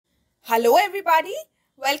Hello everybody,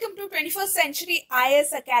 welcome to 21st Century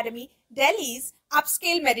IAS Academy, Delhi's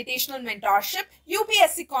upscale meditational mentorship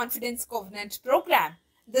UPSC Confidence Covenant program.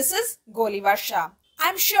 This is Goli Varsha.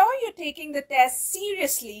 I'm sure you're taking the tests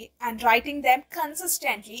seriously and writing them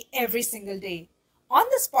consistently every single day. On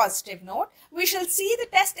this positive note, we shall see the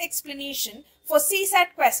test explanation for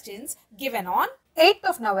CSAT questions given on 8th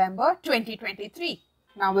of November 2023.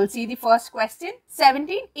 Now we'll see the first question.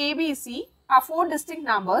 17 ABC are four distinct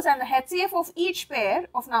numbers and the HCF of each pair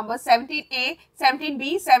of numbers 17A,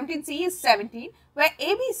 17B, 17C is 17, where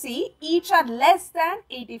ABC each are less than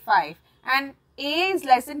 85 and A is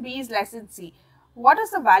less than B is less than C. What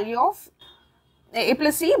is the value of A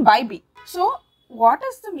plus C by B? So, what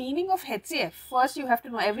is the meaning of HCF? First, you have to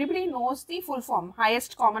know. Everybody knows the full form,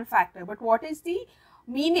 highest common factor. But what is the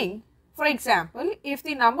meaning? For example, if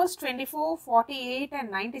the numbers 24, 48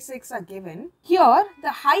 and 96 are given, here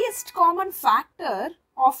the highest common factor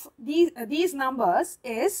of these numbers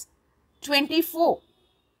is 24.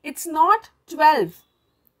 It's not 12.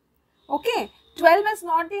 Okay, 12 is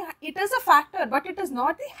not it is a factor, but it is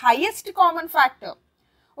not the highest common factor.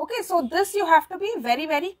 Okay, so this you have to be very,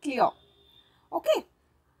 very clear. Okay,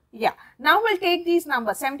 yeah. Now we'll take these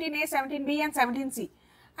numbers 17A, 17B and 17C.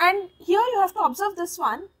 And here you have to observe this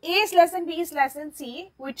one. A is less than B is less than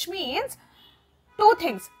C, which means two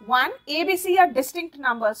things. One, A, B, C are distinct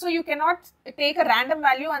numbers. So you cannot take a random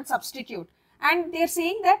value and substitute. And they're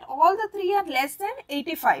saying that all the three are less than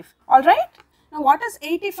 85. Alright. Now what is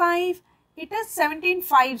 85? It is 17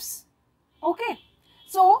 fives. Okay.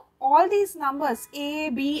 So all these numbers A,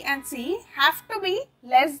 B and C have to be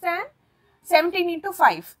less than 17 into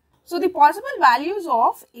 5. So the possible values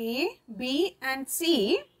of A, B and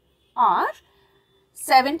C are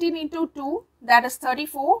 17 into 2, that is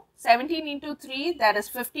 34, 17 into 3, that is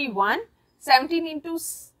 51, 17 into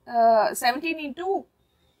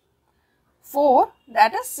 4,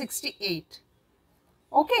 that is 68.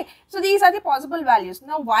 Okay, so these are the possible values.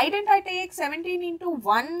 Now, why didn't I take 17 into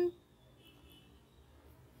 1?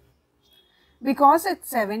 Because it's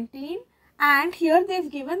 17 and here they've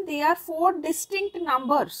given they are four distinct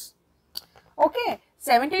numbers. Okay,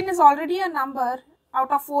 17 is already a number out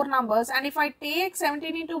of four numbers, and if I take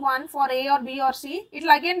 17 into 1 for A or B or C, it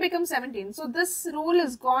will again become 17. So this rule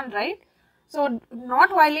is gone, right? So not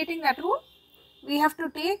violating that rule, we have to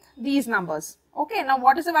take these numbers. Okay, now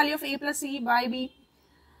what is the value of A plus C by B?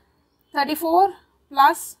 34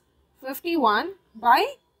 plus 51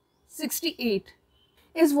 by 68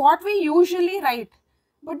 is what we usually write.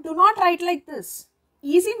 But do not write like this.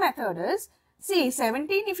 Easy method is, see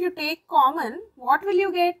 17 if you take common, what will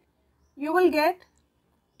you get? You will get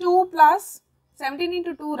 2 plus 17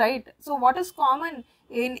 into 2, right? So what is common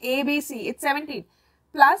in A, B, C? It's 17.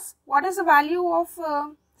 Plus, what is the value of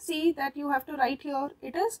C that you have to write here?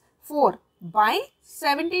 It is 4 by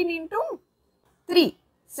 17 into 3.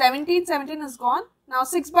 17 is gone. Now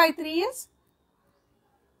 6 by 3 is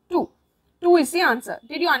 2. 2 is the answer.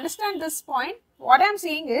 Did you understand this point? What I am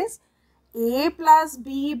saying is A plus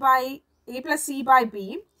C by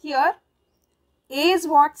B. Here A is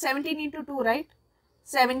what? 17 into 2, right?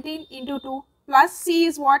 17 into 2 plus C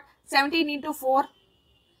is what? 17 into 4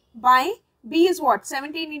 by B is what?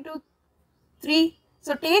 17 into 3.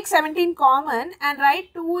 So take 17 common and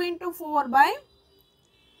write 2 into 4 by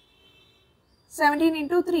 17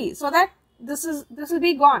 into 3. So that this will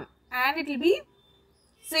be gone and it will be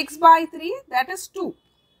 6 by 3, that is 2.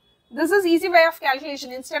 This is easy way of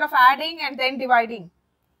calculation instead of adding and then dividing.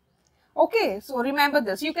 Okay, so remember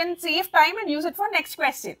this. You can save time and use it for next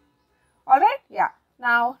question. Alright, yeah.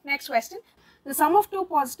 Now, next question. The sum of two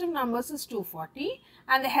positive numbers is 240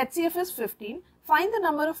 and the HCF is 15. Find the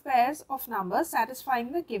number of pairs of numbers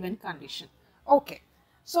satisfying the given condition. Okay,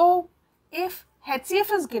 so if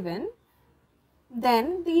HCF is given,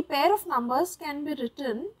 then the pair of numbers can be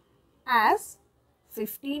written as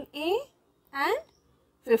 15A and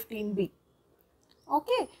 15B.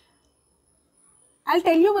 Okay, I'll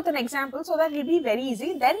tell you with an example so that it will be very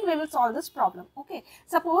easy. Then we will solve this problem. Okay,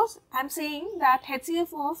 suppose I'm saying that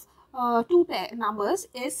HCF of two pair numbers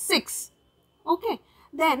is 6. Okay,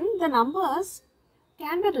 then the numbers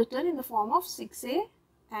can be written in the form of 6A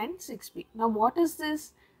and 6B. Now what is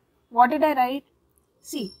this? What did I write?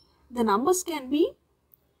 See, the numbers can be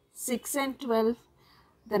 6 and 12.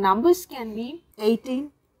 The numbers can be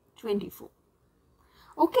 18, 24.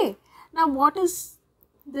 Okay, now what is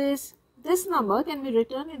this? This number can be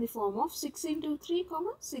written in the form of 6 into 3,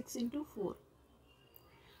 6 into 4.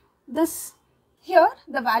 This here,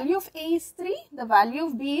 the value of A is 3, the value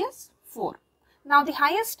of B is 4. Now, the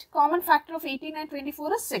highest common factor of 18 and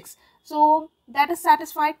 24 is 6. So, that is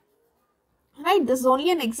satisfied. Right, this is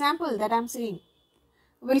only an example that I am saying.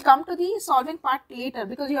 We'll come to the solving part later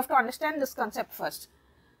because you have to understand this concept first.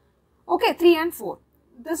 Okay, 3 and 4.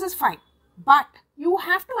 This is fine. But you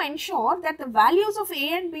have to ensure that the values of A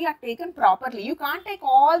and B are taken properly. You can't take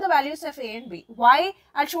all the values of A and B. Why?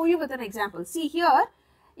 I'll show you with an example. See here,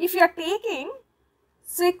 if you are taking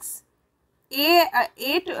 6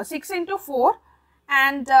 into 4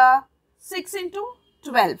 and 6 into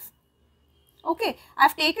 12. Okay,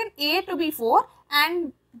 I've taken A to be 4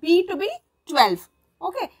 and B to be 12.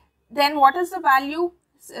 Okay, then what is the value?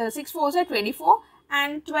 6 4s are 24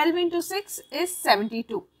 and 12 into 6 is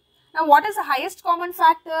 72. Now, what is the highest common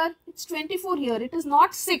factor? It's 24 here. It is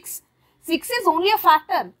not 6. 6 is only a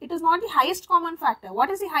factor. It is not the highest common factor. What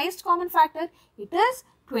is the highest common factor? It is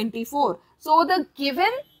 24. So, the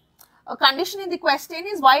given condition in the question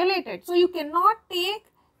is violated. So, you cannot take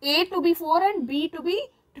A to be 4 and B to be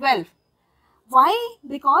 12. Why?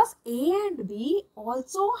 Because A and B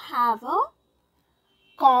also have a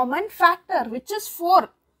common factor which is 4.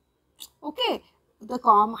 Okay, the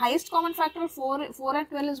highest common factor of 4 and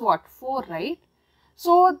 12 is what? 4, right?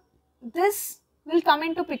 So, this will come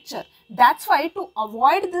into picture. That's why to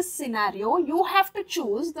avoid this scenario, you have to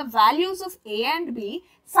choose the values of A and B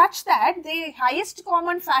such that the highest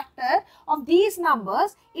common factor of these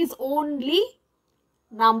numbers is only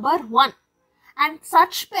number 1. And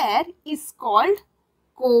such pair is called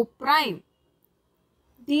co-prime.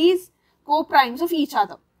 These co-primes of each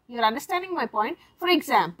other. You're understanding my point? For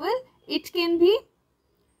example, it can be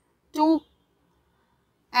 2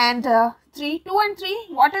 and 3. 2 and 3.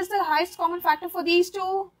 What is the highest common factor for these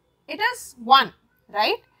two? It is 1,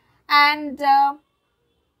 right? And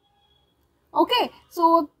okay,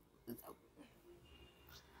 so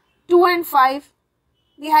 2 and 5.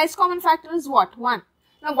 The highest common factor is what? 1.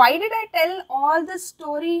 Now, why did I tell all this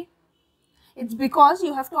story? It's because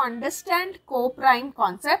you have to understand co-prime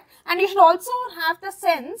concept and you should also have the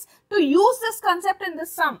sense to use this concept in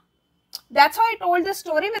this sum. That's why I told this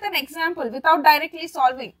story with an example without directly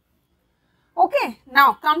solving. Okay,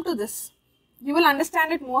 now come to this. You will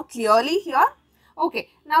understand it more clearly here. Okay,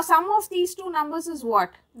 now sum of these two numbers is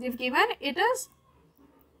what? They've given it is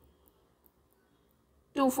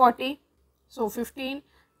 240. So, 15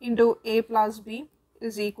 into A plus B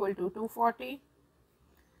is equal to 240.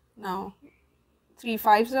 Now, 3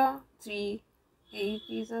 5s are 3, 8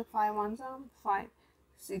 these are 5 1s are 5,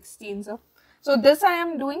 16s are. So, this I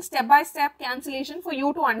am doing step by step cancellation for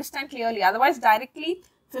you to understand clearly. Otherwise, directly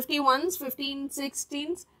 51s, 15,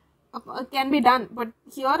 16s can be done. But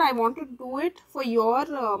here I want to do it for your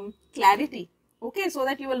clarity. Okay, so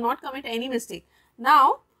that you will not commit any mistake.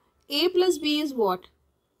 Now, A plus B is what?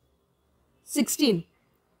 16.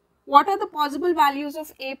 What are the possible values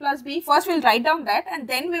of A plus B? First, we'll write down that and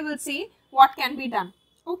then we will see what can be done.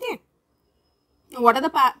 Okay. What are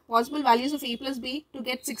the possible values of A plus B to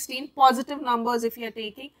get 16? Positive numbers if you are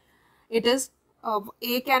taking. It is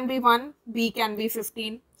A can be 1, B can be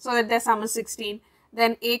 15. So that their sum is 16.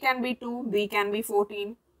 Then A can be 2, B can be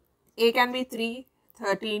 14. A can be 3,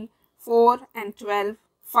 13, 4 and 12,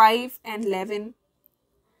 5 and 11,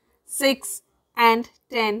 6 and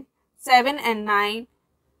 10, 7 and 9,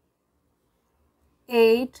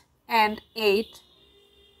 8 and 8,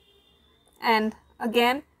 and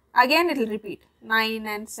again it will repeat 9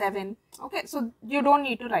 and 7. Okay, so you don't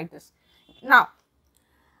need to write this. Now,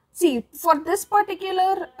 see, for this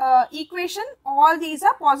particular equation, all these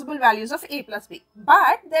are possible values of A plus B.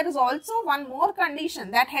 But there is also one more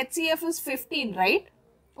condition, that HCF is 15, right?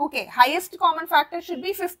 Okay, highest common factor should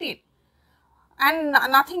be 15 and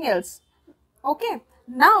nothing else. Okay,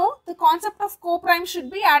 now the concept of co-prime should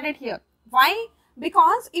be added here. Why?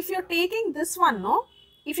 Because if you're taking this one, no?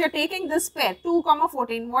 If you're taking this pair, 2,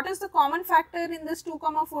 14, what is the common factor in this 2,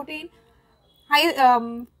 14?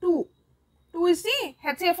 2. 2 is the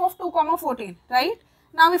HCF of 2, 14, right?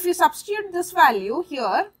 Now, if you substitute this value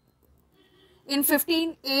here in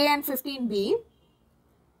 15A and 15B,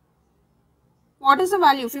 what is the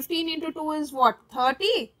value? 15 into 2 is what?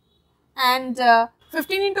 30. And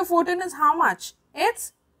 15 into 14 is how much?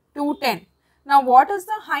 It's 210. Now, what is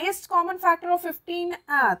the highest common factor of 30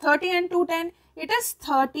 and 210? It is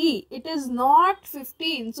 30. It is not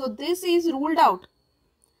 15. So, this is ruled out.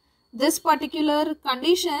 This particular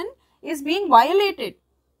condition is being violated.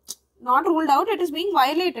 Not ruled out, it is being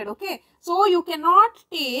violated. Okay. So, you cannot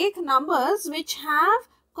take numbers which have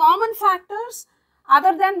common factors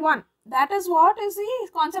other than 1. That is what is the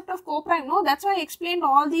concept of co-prime. No, that's why I explained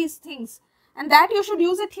all these things. And that you should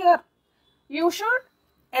use it here. You should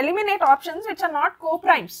eliminate options which are not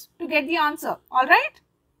co-primes to get the answer. Alright.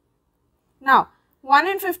 Now, 1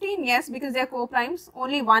 and 15, yes, because they are co-primes.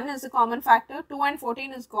 Only 1 is a common factor. 2 and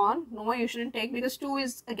 14 is gone. No, you shouldn't take because 2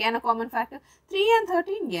 is again a common factor. 3 and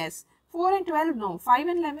 13, yes. 4 and 12, no. 5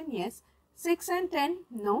 and 11, yes. 6 and 10,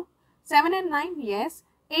 no. 7 and 9, yes.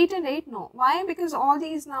 8 and 8, no. Why? Because all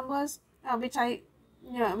these numbers which I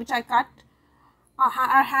cut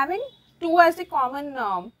are having 2 as the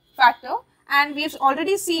common factor, and we've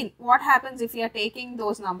already seen what happens if you are taking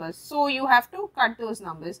those numbers. So you have to cut those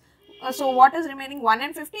numbers. So what is remaining? 1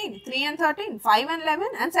 and 15, 3 and 13, 5 and 11,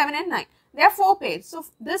 and 7 and 9. There are 4 pairs. So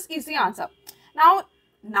this is the answer. Now,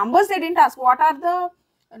 numbers they didn't ask. What are the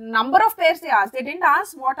number of pairs they asked? They didn't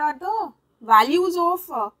ask what are the values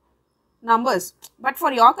of numbers. But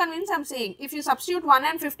for your convenience, I am saying if you substitute 1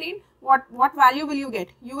 and 15, what value will you get?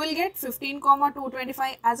 You will get 15,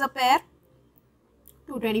 225 as a pair,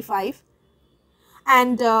 225.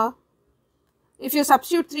 And if you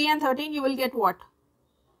substitute 3 and 13, you will get what?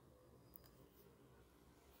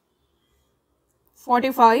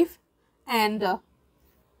 45 and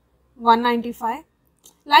 195.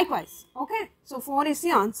 Likewise, okay. So 4 is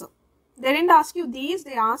the answer. They didn't ask you these,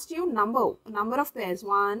 they asked you number of pairs,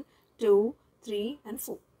 1, 2, 3 and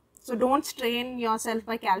 4. So don't strain yourself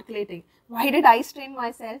by calculating. Why did I strain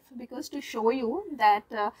myself? Because to show you that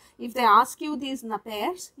if they ask you these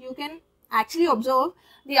pairs, you can actually observe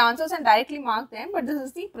the answers and directly mark them, but this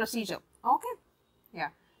is the procedure, okay. Yeah.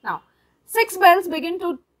 Now, 6 bells begin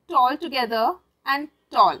to toll together, and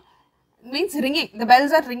toll means ringing. The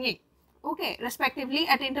bells are ringing, okay, respectively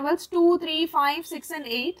at intervals 2, 3, 5, 6 and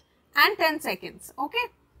 8 and 10 seconds, okay.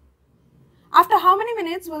 After how many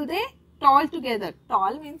minutes will they toll together?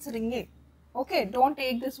 Toll means ringing, okay. Don't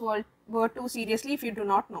take this word too seriously if you do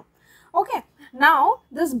not know, okay. Now,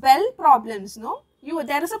 this bell problems, no,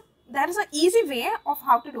 there is a easy way of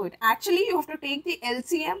how to do it. Actually, you have to take the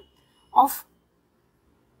LCM of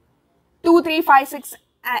 2, 3, 5, 6,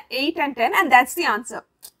 8 and 10, and that's the answer.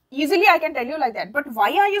 Easily I can tell you like that. But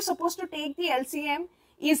why are you supposed to take the LCM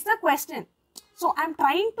is the question. So I'm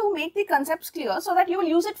trying to make the concepts clear so that you will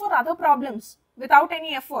use it for other problems without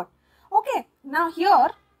any effort. Okay, now here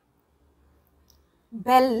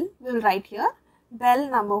bell, we will write here bell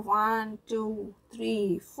number 1, 2,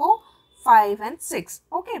 3, 4, 5 and 6.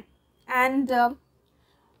 Okay, and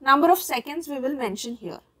number of seconds we will mention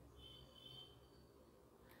here.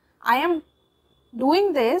 I am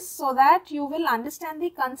doing this so that you will understand the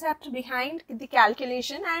concept behind the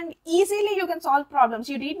calculation and easily you can solve problems.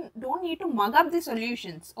 You don't need to mug up the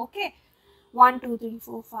solutions, okay. 1, 2, 3,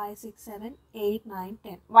 4, 5, 6, 7, 8, 9,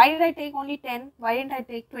 10. Why did I take only 10? Why didn't I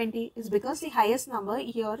take 20? Is because the highest number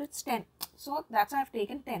here it's 10. So that's why I've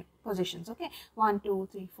taken 10 positions, okay. 1, 2,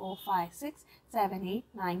 3, 4, 5, 6, 7, 8,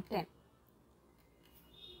 9, 10.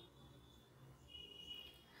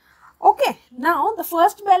 Okay, now the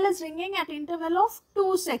first bell is ringing at interval of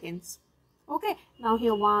 2 seconds. Okay, now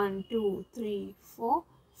here 1, 2, 3, 4,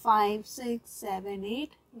 5, 6, 7,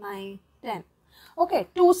 8, 9, 10. Okay,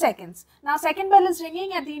 2 seconds. Now second bell is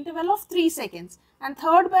ringing at the interval of 3 seconds and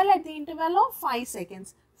third bell at the interval of 5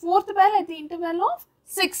 seconds. Fourth bell at the interval of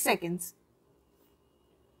 6 seconds.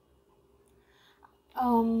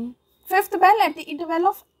 Fifth bell at the interval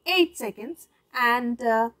of 8 seconds and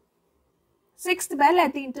sixth bell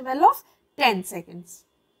at the interval of 10 seconds.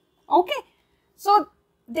 Okay, so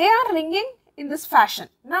they are ringing in this fashion.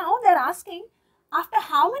 Now they are asking after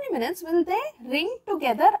how many minutes will they ring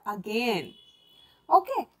together again.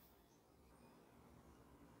 Okay.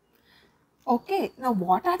 Okay, now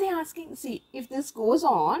what are they asking? See, if this goes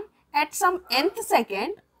on at some nth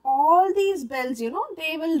second, all these bells,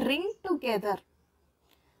 they will ring together.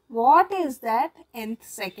 What is that nth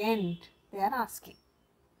second? They are asking.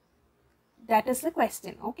 That is the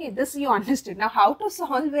question. Okay, this you understood. Now, how to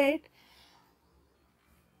solve it?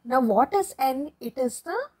 Now, what is n? It is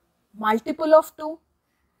the multiple of 2.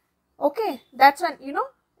 Okay, that's when,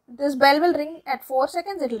 this bell will ring at 4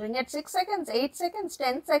 seconds, it will ring at 6 seconds, 8 seconds,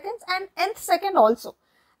 10 seconds and nth second also.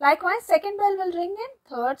 Likewise, second bell will ring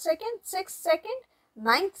in 3rd second, 6th second,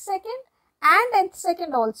 9th second and nth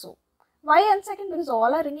second also. Why nth second? Because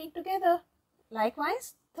all are ringing together.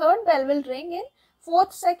 Likewise, third bell will ring in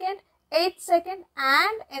 4th second, 8th second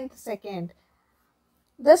and nth second.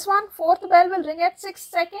 This one, fourth bell will ring at 6th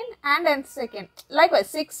second and nth second. Likewise,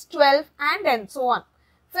 6, 12 and n, so on.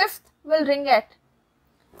 Fifth will ring at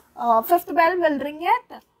fifth bell will ring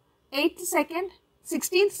at 8th second,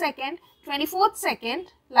 16th second, 24th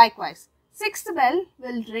second. Likewise, sixth bell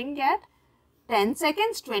will ring at 10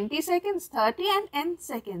 seconds, 20 seconds, 30 and nth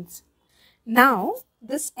seconds. Now,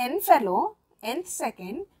 this n fellow, nth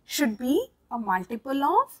second, should be a multiple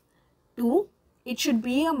of 2. It should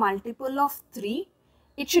be a multiple of 3.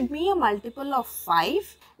 it should be a multiple of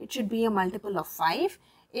 5, it should be a multiple of 5,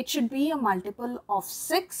 it should be a multiple of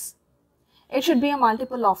 6, it should be a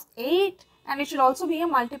multiple of 8, and it should also be a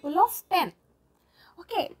multiple of 10.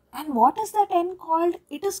 Okay, and what is the 10 called?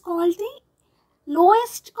 It is called the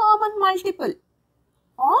lowest common multiple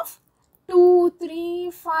of 2,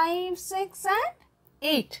 3, 5, 6 and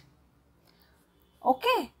 8.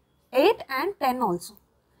 Okay, 8 and 10 also.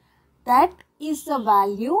 That is the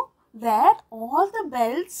value where all the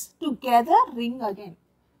bells together ring again.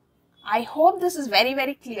 I hope this is very,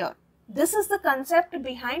 very clear. This is the concept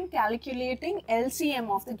behind calculating LCM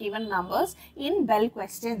of the given numbers in bell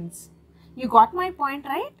questions. You got my point,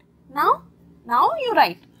 right? Now you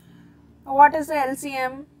write. What is the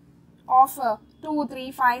LCM of 2,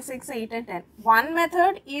 3, 5, 6, 8 and 10? One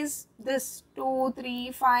method is this 2,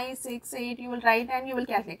 3, 5, 6, 8. You will write and you will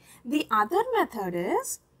calculate. The other method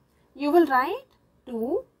is you will write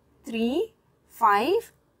 2, 3,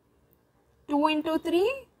 5, 2 into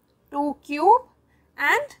 3, 2 cube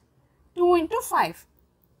and 2 into 5.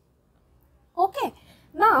 Okay.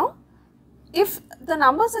 Now, if the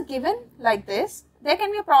numbers are given like this, there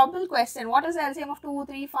can be a probable question. What is the LCM of 2,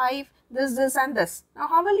 3, 5, this and this? Now,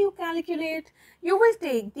 how will you calculate? You will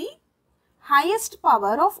take the highest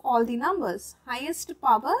power of all the numbers. Highest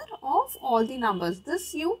power of all the numbers.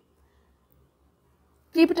 This you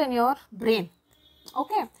keep it in your brain.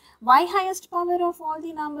 Okay. Why highest power of all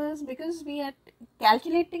the numbers? Because we are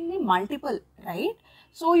calculating the multiple, right?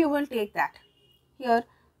 So, you will take that. Here,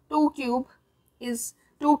 2 cube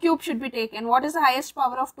should be taken. What is the highest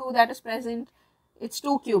power of 2 that is present? It's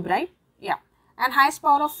 2 cube, right? Yeah. And highest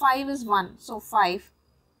power of 5 is 1. So, 5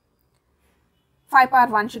 power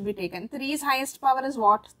 1 should be taken. 3's highest power is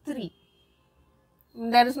what? 3.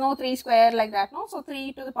 There is no 3 square like that, no? So,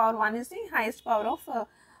 3 to the power 1 is the highest power of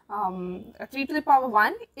 3 to the power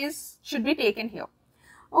 1 should be taken here.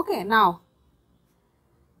 Okay, now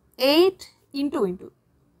 8 into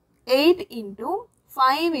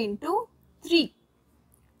 5 into 3.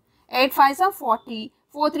 8 5s are 40,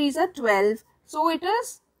 4 3s are 12. So, it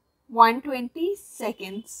is 120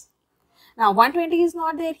 seconds. Now, 120 is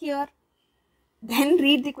not there here. Then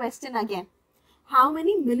read the question again. How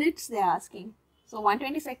many minutes they are asking? So,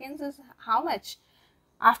 120 seconds is how much?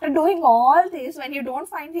 After doing all this, when you don't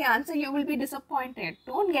find the answer, you will be disappointed.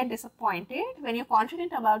 Don't get disappointed. When you're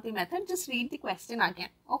confident about the method, just read the question again.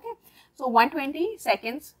 Okay. So, 120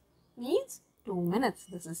 seconds means 2 minutes.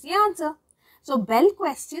 This is the answer. So, bell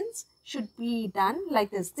questions should be done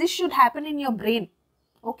like this. This should happen in your brain.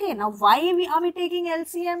 Okay. Now, why are we taking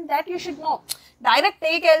LCM? That you should know. Direct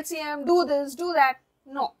take LCM, do this, do that.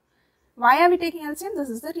 No. Why are we taking LCM?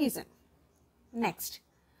 This is the reason. Next.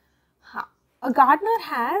 A gardener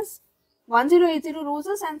has 1080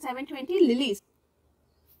 roses and 720 lilies.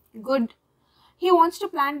 Good. He wants to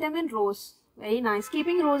plant them in rows. Very nice.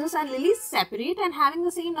 Keeping roses and lilies separate and having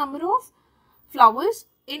the same number of flowers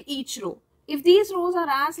in each row. If these rows are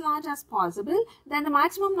as large as possible, then the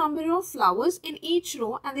maximum number of flowers in each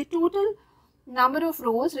row and the total number of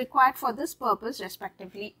rows required for this purpose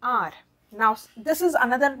respectively are. Now, this is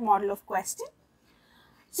another model of question.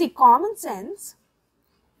 See, common sense.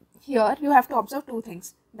 Here, you have to observe two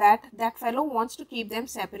things. That fellow wants to keep them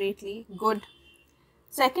separately. Good.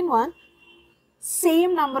 Second one,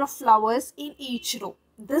 same number of flowers in each row.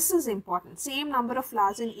 This is important. Same number of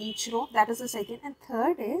flowers in each row. That is the second. And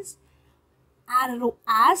third is, a row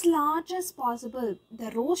as large as possible.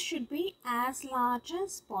 The rows should be as large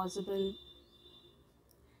as possible.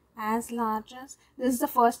 As large as. This is the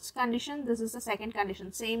first condition. This is the second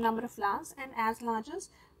condition. Same number of flowers and as large as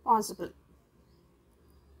possible.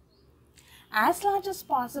 As large as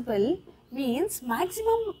possible means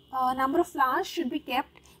maximum number of flowers should be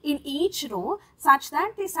kept in each row such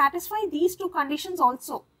that they satisfy these two conditions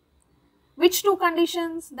also. Which two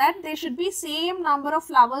conditions? That there should be same number of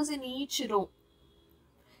flowers in each row.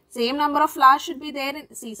 Same number of flowers should be there.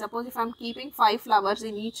 See, suppose if I am keeping 5 flowers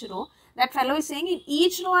in each row, that fellow is saying in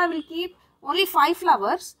each row I will keep only 5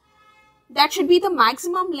 flowers. That should be the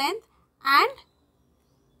maximum length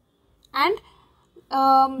and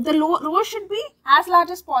the row should be as large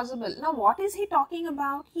as possible. Now, what is he talking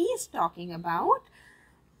about? He is talking about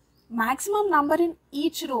maximum number in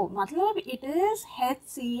each row. Matlab, it is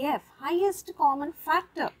HCF, highest common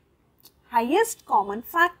factor. Highest common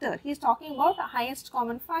factor. He is talking about a highest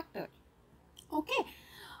common factor. Okay.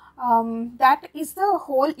 That is the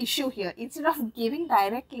whole issue here. Instead of giving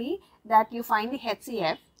directly that you find the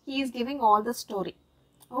HCF, he is giving all the story.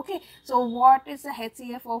 Okay, so what is the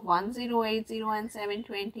HCF of 1080 and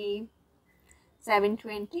 720?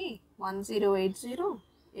 720, 1080,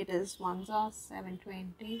 it is 1s are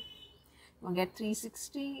 720. We'll get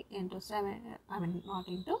 360 into 7, not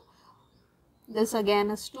into, this again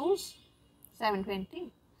is 2,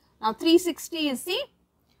 720. Now 360 is the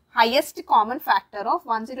highest common factor of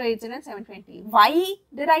 1080 and 720. Why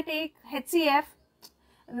did I take HCF?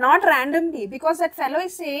 Not randomly, because that fellow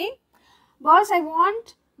is saying, boss, I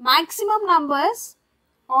want maximum numbers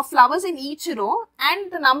of flowers in each row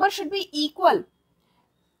and the number should be equal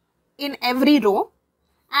in every row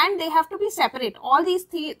and they have to be separate. All these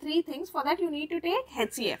three things, for that you need to take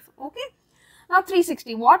HCF. Okay. Now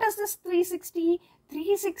 360. What is this 360?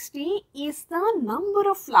 360 is the number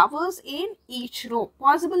of flowers in each row.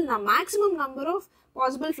 Maximum number of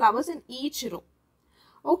possible flowers in each row.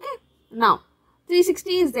 Okay. Now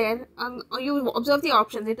 360 is there. You observe the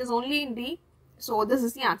options. It is only in D. So this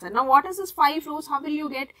is the answer. Now what is this 5 rows? How will you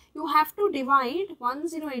get? You have to divide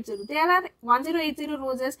 1080. There are 1080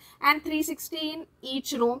 roses and 360 in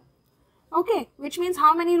each row. Okay. Which means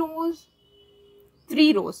how many rows?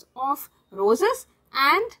 3 rows of roses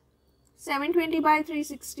and 720 by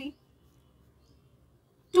 360.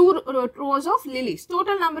 2 rows of lilies.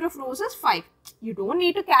 Total number of roses 5. You don't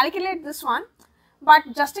need to calculate this one.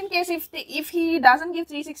 But just in case if he doesn't give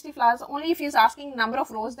 360 flowers, only if he is asking number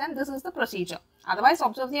of rows, then this is the procedure. Otherwise,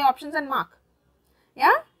 observe the options and mark.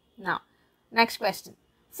 Yeah? Now, next question.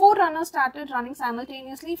 4 runners started running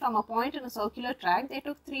simultaneously from a point in a circular track. They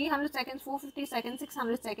took 300 seconds, 450 seconds,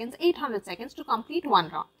 600 seconds, 800 seconds to complete one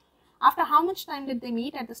round. After how much time did they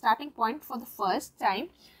meet at the starting point for the first time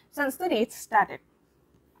since the race started?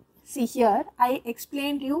 See here, I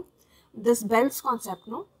explained you this bells concept,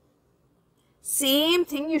 no? Same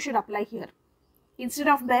thing you should apply here. Instead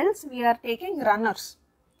of bells, we are taking runners.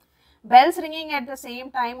 Bells ringing at the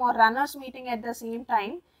same time or runners meeting at the same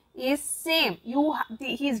time is same.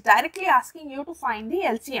 He is directly asking you to find the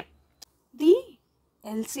LCM. The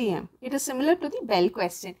LCM. It is similar to the bell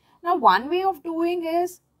question. Now, one way of doing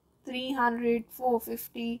is 300,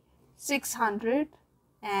 450, 600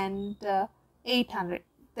 and 800.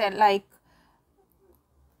 They're like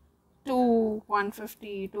 2,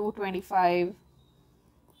 150, 225,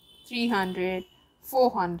 300,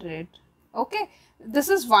 400. Okay, this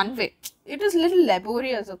is one way. It is little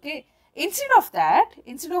laborious. Okay, instead of that,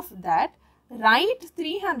 write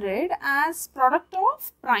 300 as product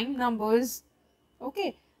of prime numbers.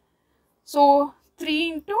 Okay, so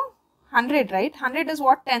 3 into 100, right? 100 is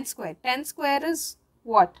what? 10 square. 10 square is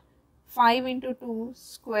what? 5 into 2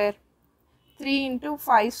 square. 3 into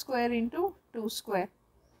 5 square into 2 square.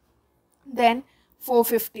 Then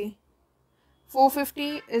 450.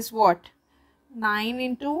 450 is what? 9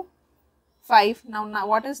 into 5. Now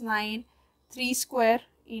what is 9? 3 square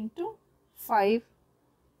into 5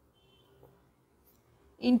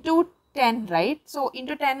 into 10, right? So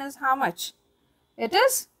into 10 is how much? It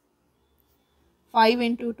is 5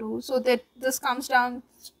 into 2. So that this comes down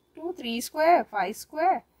to 3 square, 5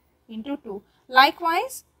 square into 2.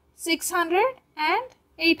 Likewise, 600 and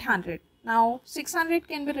 800. Now, 600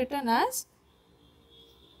 can be written as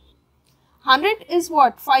 100 is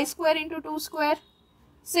what? 5 square into 2 square.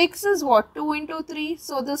 6 is what? 2 into 3.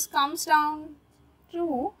 So, this comes down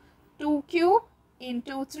to 2 cube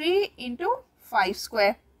into 3 into 5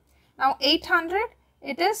 square. Now, 800,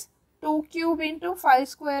 it is 2 cube into 5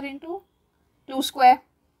 square into 2 square.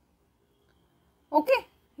 Okay.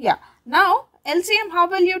 Yeah. Now, LCM, how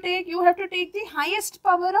will you take? You have to take the highest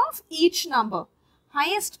power of each number.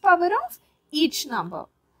 Highest power of each number.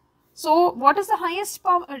 So, what is the highest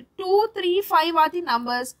power? 2, 3, 5 are the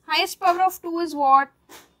numbers. Highest power of 2 is what?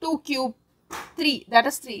 2 cube. 3, that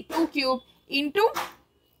is 3. 2 cube into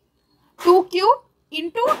 2 cube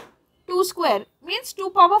into 2 square means 2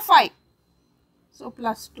 power 5. So,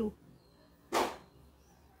 plus 2.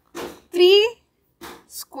 3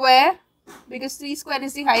 square, because 3 square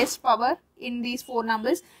is the highest power in these 4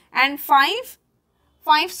 numbers, and 5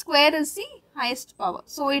 square is the highest power.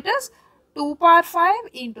 So, it is 2 power 5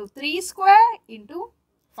 into 3 square into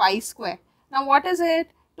 5 square. Now, what is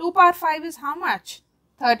it? 2 power 5 is how much?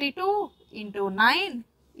 32 into 9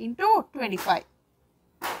 into 25.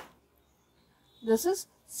 This is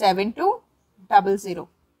 7200.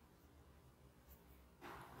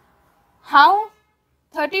 How?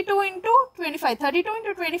 32 into 25. 32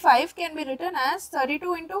 into 25 can be written as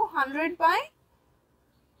 32 into 100 by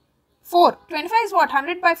 4. 25 is what?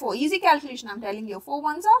 100 by 4. Easy calculation, I am telling you. 4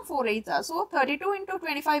 ones are, 4 eights are. So, 32 into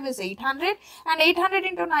 25 is 800 and 800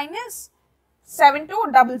 into 9 is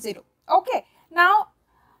 7200. Okay. Now,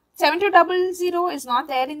 7200 is not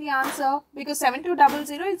there in the answer because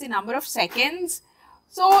 7200 is the number of seconds.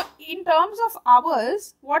 So, in terms of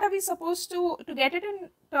hours, what are we supposed to get it in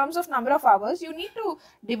terms of number of hours? You need to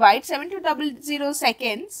divide 7200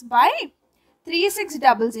 seconds by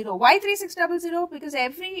 3600. Why 3600? Because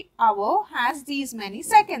every hour has these many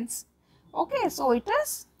seconds. Okay, so it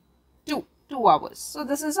is 2 hours. So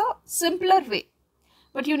this is a simpler way,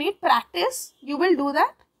 but you need practice. You will do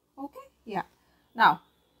that. Okay, yeah. Now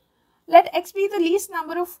let x be the least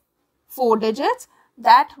number of 4 digits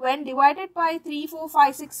that when divided by 3, 4,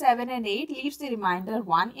 5, 6, 7 and 8 leaves the remainder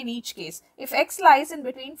 1 in each case. If x lies in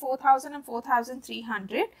between 4000 and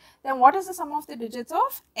 4300, then what is the sum of the digits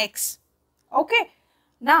of x? Okay,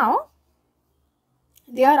 now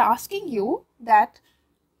they are asking you that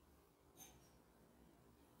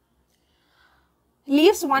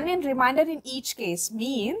leaves 1 in remainder in each case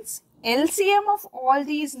means LCM of all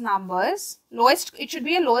these numbers, it should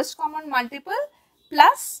be a lowest common multiple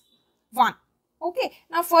plus 1. Okay,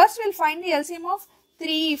 now first we'll find the LCM of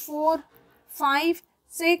 3, 4, 5,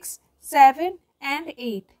 6, 7 and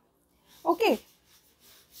 8. Okay,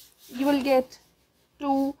 you will get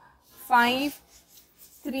 2, 5,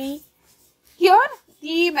 3. Here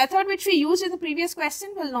the method which we used in the previous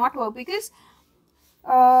question will not work, because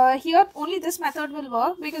here only this method will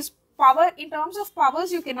work, because power, in terms of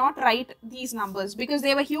powers, you cannot write these numbers because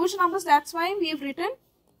they were huge numbers. That's why we have written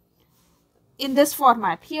in this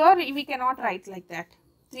format. Here we cannot write like that.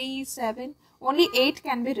 3, 7, only 8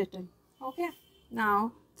 can be written. Okay,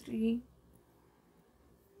 now 3.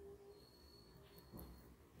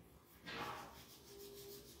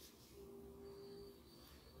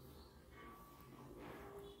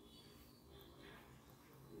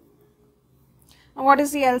 Now what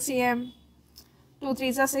is the LCM? 2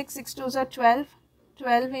 3s are 6, 6 2s are 12.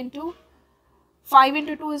 12 into 5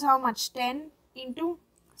 into 2 is how much? 10 into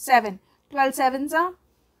 7. 12 7s are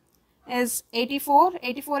is 84.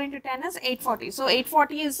 84 into 10 is 840. So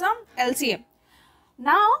 840 is the LCM.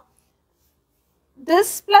 Now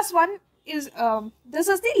this plus 1 is this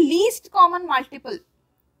is the least common multiple.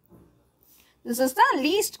 This is the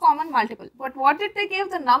least common multiple. But what did they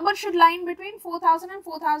give? The number should lie in between 4000 and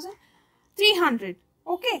 4300.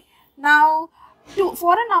 Okay. Now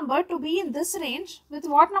for a number to be in this range, with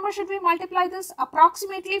what number should we multiply this?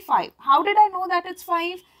 Approximately 5. How did I know that it's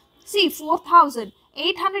 5? See, 4000.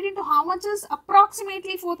 800 into how much is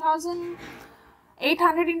approximately 4000?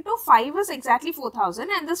 800 into 5 is exactly 4000,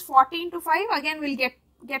 and this 40 into 5 again we'll get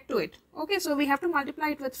to it. Okay, so we have to multiply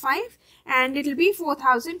it with 5 and it will be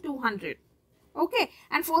 4200. Okay,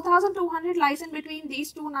 and 4200 lies in between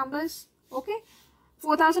these two numbers. Okay,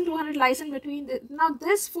 4200 lies in between. Now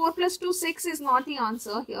this 4 plus 2, 6 is not the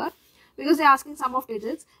answer here, because they are asking sum of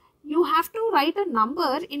digits. You have to write a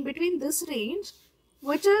number in between this range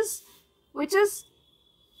which is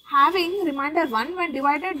having remainder 1 when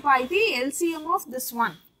divided by the LCM of this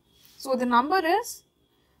one. So the number is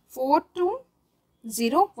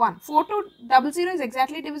 4201. 4200 is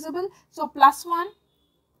exactly divisible. So plus 1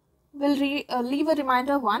 will leave a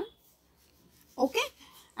remainder 1. Okay.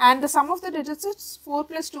 And the sum of the digits is 4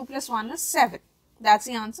 plus 2 plus 1 is 7. That's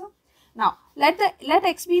the answer. Now, let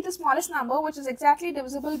x be the smallest number which is exactly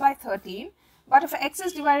divisible by 13. But if x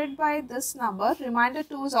is divided by this number, remainder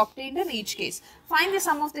 2 is obtained in each case. Find the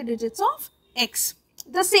sum of the digits of x.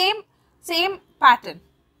 The same pattern.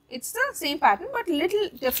 It's the same pattern, but little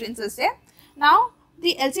differences there. Now,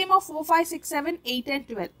 the LCM of 4, 5, 6, 7, 8 and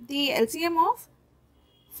 12. The LCM of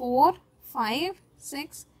 4, 5,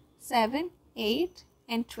 6, 7, 8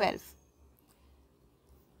 and 12.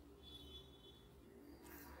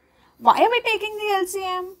 Why are we taking the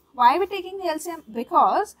LCM? Why are we taking the LCM?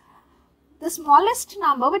 Because the smallest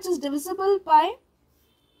number which is divisible by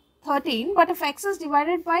 13, but if x is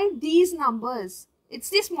divided by these numbers, it's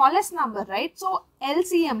the smallest number, right? So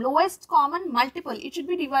LCM, lowest common multiple, it should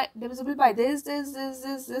be divisible by this and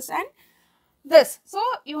this. So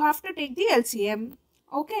you have to take the LCM.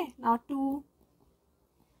 Okay, now 2.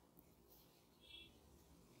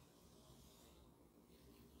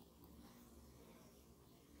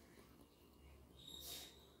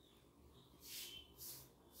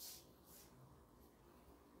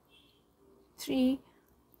 Three,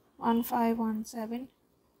 1, 5, 1, 7,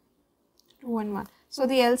 2 and 1. So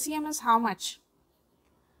the LCM is how much?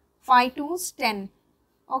 5 2s 10.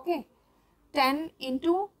 Okay, 10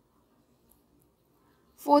 into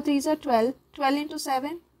 4 3s are 12. 12 into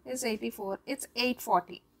 7 is 84. It's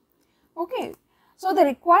 840. Okay, so the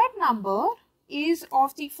required number is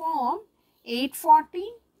of the form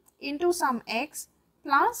 840 into some x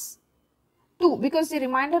plus 2, because the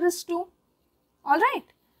remainder is 2. All right.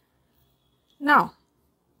 Now,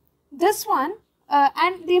 this one,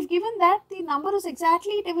 and they've given that the number is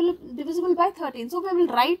exactly divisible by 13. So, we will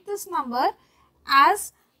write this number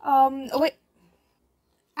as an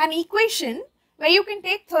equation where you can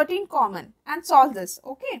take 13 common and solve this.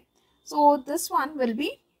 Okay. So this one will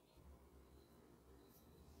be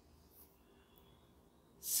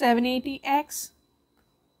 780x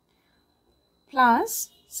plus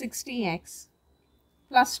 60x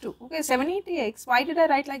plus 2. Okay, 780x. Why did I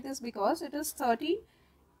write like this? Because it is 13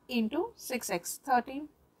 into 6x. 13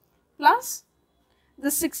 plus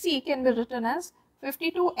the 60 can be written as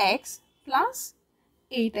 52x plus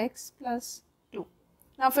 8x plus 2.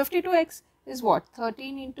 Now 52x is what?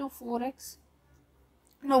 13 into 4x.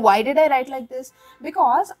 Now why did I write like this?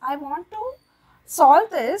 Because I want to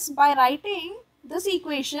solve this by writing this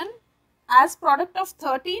equation as product of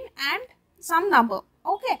 13 and some number.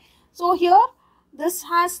 Okay, so here this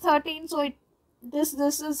has 13, so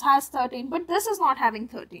this has 13, but this is not having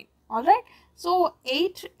 13. All right, so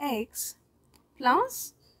 8x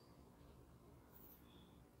plus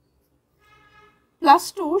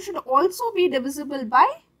 2 should also be divisible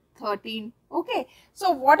by 13. Okay,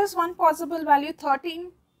 so what is one possible value?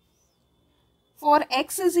 13. For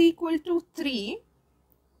x is equal to 3,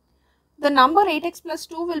 the number 8x plus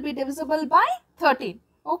 2 will be divisible by 13.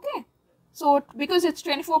 Okay, so because it's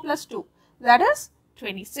 24 plus 2, that is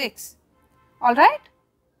 26. All right.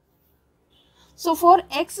 So for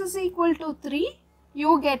x is equal to 3, you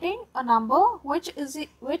are getting a number which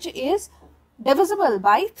is divisible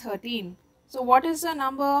by 13. So what is the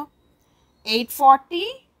number?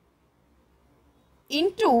 840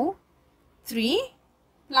 into 3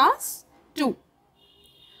 plus 2.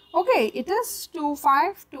 Okay, it is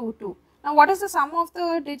 2522. Now what is the sum of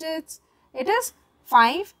the digits? It is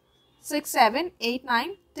 5, 6, 7, 8,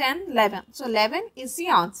 9, 10, 11. So 11 is the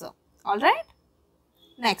answer. Alright.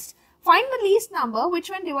 Next, find the least number which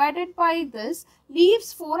when divided by this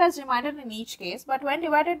leaves 4 as remainder in each case, but when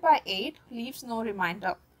divided by 8 leaves no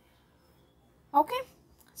remainder. Okay.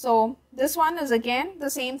 So this one is again the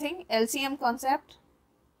same thing, LCM concept.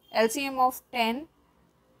 LCM of 10,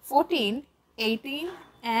 14, 18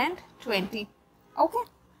 and 20. Okay.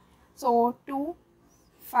 So 2,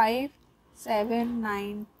 5, 7,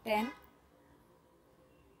 9, 10.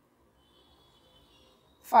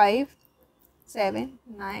 5, 7,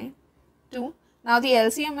 9, 2. Now the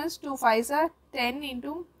LCM is 2 5s are 10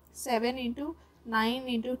 into 7 into 9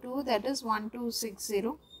 into 2, that is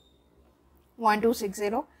 1260.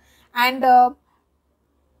 1260. And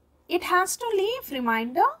it has to leave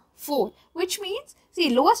remainder 4, which means, see,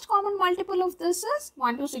 lowest common multiple of this is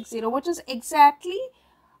 1260, which is exactly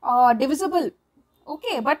divisible.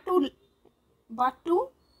 Okay, but to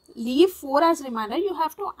leave 4 as remainder, you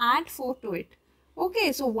have to add 4 to it.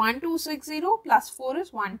 Okay, so 1260 plus 4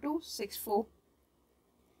 is 1264.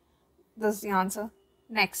 This is the answer.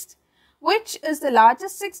 Next, which is the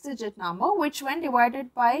largest 6-digit number which when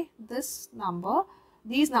divided by this number,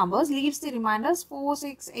 these numbers leaves the remainders 4,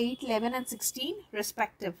 6, 8, 11 and 16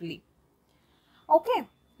 respectively. Okay,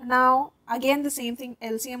 now again the same thing,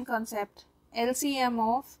 LCM concept. LCM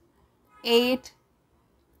of 8,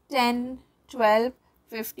 10, 12,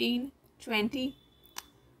 15, 20,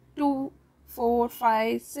 2, 4,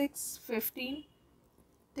 5, 6, 15,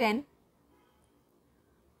 10,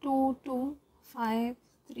 2, 2, 5,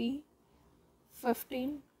 3,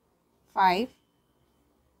 15, 5,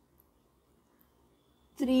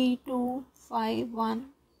 3, 2, 5, 1,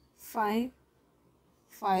 5,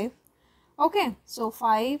 5. Okay, so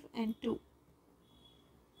 5 and 2.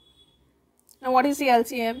 Now what is the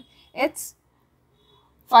LCM? It's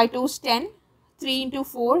 5 2 is 10, 3 into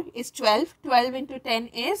 4 is 12, 12 into 10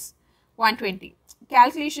 is 120.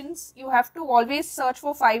 Calculations, you have to always search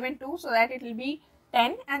for 5 and 2 so that it will be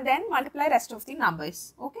 10 and then multiply rest of the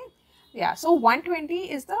numbers. Okay. Yeah. So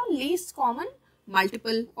 120 is the least common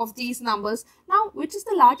multiple of these numbers. Now, which is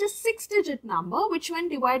the largest 6-digit number which when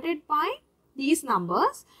divided by these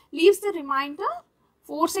numbers leaves the remainder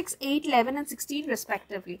 4, 6, 8, 11 and 16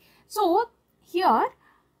 respectively. So here,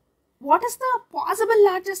 what is the possible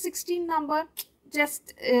largest 16 number?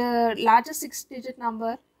 Just largest 6-digit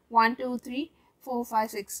number. 1, 2, 3, 4, 5,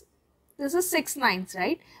 6. This is 6 nines,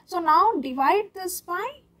 right? So now divide this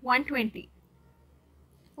by 120.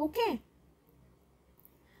 Okay.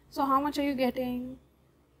 So how much are you getting?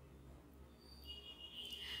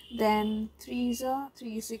 Then 3s are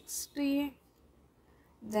 360.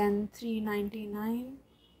 Then 399.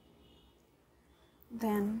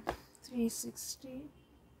 Then 360.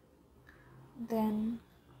 Then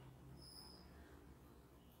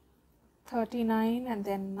 39 and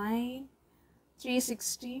then 9,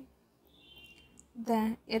 360,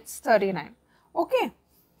 then it's 39. Okay.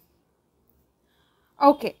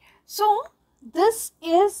 Okay. So this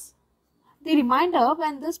is the remainder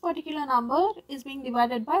when this particular number is being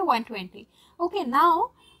divided by 120. Okay.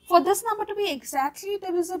 Now For this number to be exactly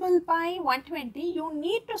divisible by 120, you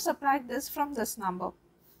need to subtract this from this number.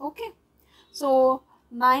 Okay. So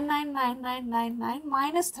 999999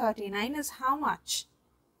 minus 39 is how much?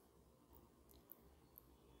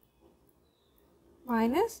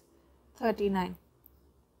 Minus 39.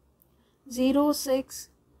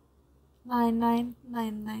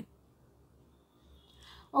 069999.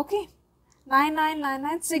 Okay.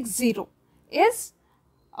 999960 is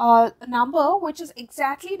a number which is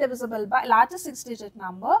exactly divisible by, largest 6-digit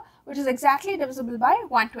number which is exactly divisible by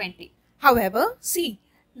 120. However, see,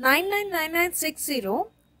 999960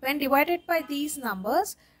 when divided by these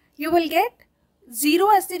numbers, you will get 0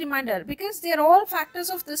 as the remainder because they are all factors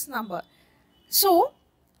of this number. So,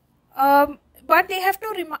 but they have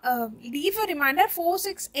to leave a remainder 4,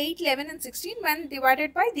 6, 8, 11 and 16 when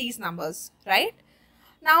divided by these numbers, right?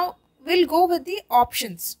 Now, we'll go with the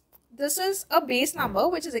options. This is a base number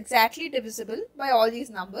which is exactly divisible by all these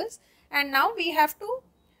numbers, and now we have to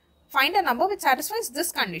find a number which satisfies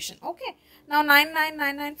this condition. Okay. Now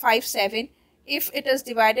 999957, if it is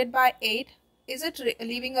divided by 8, is it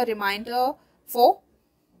leaving a remainder 4?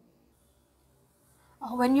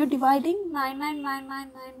 When you're dividing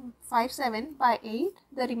 999957 by 8,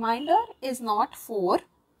 the remainder is not 4,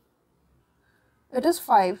 it is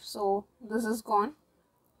 5. So this is gone.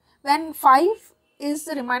 When 5 is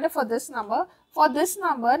the remainder for this number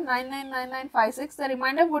 999956, the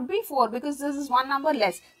remainder would be 4 because this is one number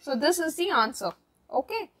less. So this is the answer.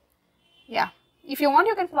 Okay. Yeah. If you want,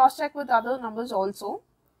 you can cross check with other numbers also.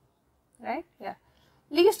 Right. Yeah.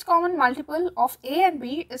 Least common multiple of A and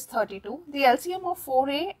B is 32. The LCM of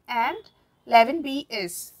 4A and 11B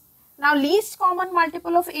is. Now least common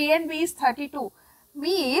multiple of A and B is 32.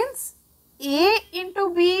 Means A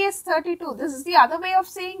into B is 32. This is the other way of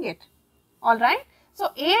saying it. Alright.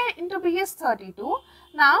 So A into B is 32.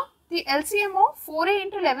 Now the LCM of 4A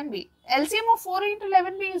into 11B. LCM of 4A into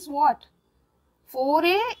 11B is what?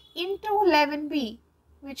 4A into 11B,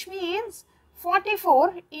 which means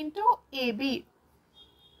 44 into AB.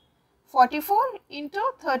 44 into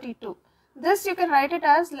 32. This you can write it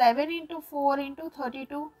as 11 into 4 into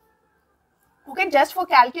 32. Okay, just for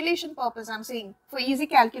calculation purpose I am saying, for easy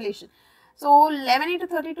calculation. So 11 into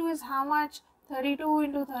 32 is how much? 32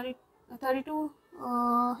 into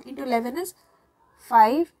 11 is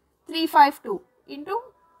 5352 into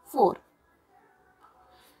 4.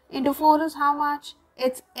 Into 4 is how much?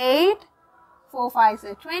 It's 8. 4 5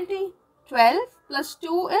 is 20. 12 plus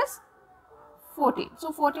 2 is 14.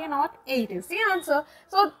 So 14 not 8 is the answer.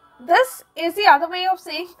 So this is the other way of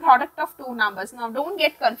saying product of two numbers. Now don't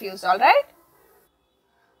get confused, alright?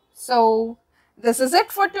 So this is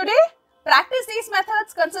it for today. Practice these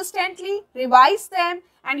methods consistently, revise them,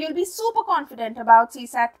 and you'll be super confident about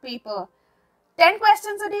CSAT paper. 10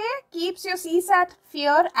 questions a day keeps your CSAT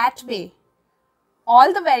fear at bay.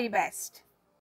 All the very best.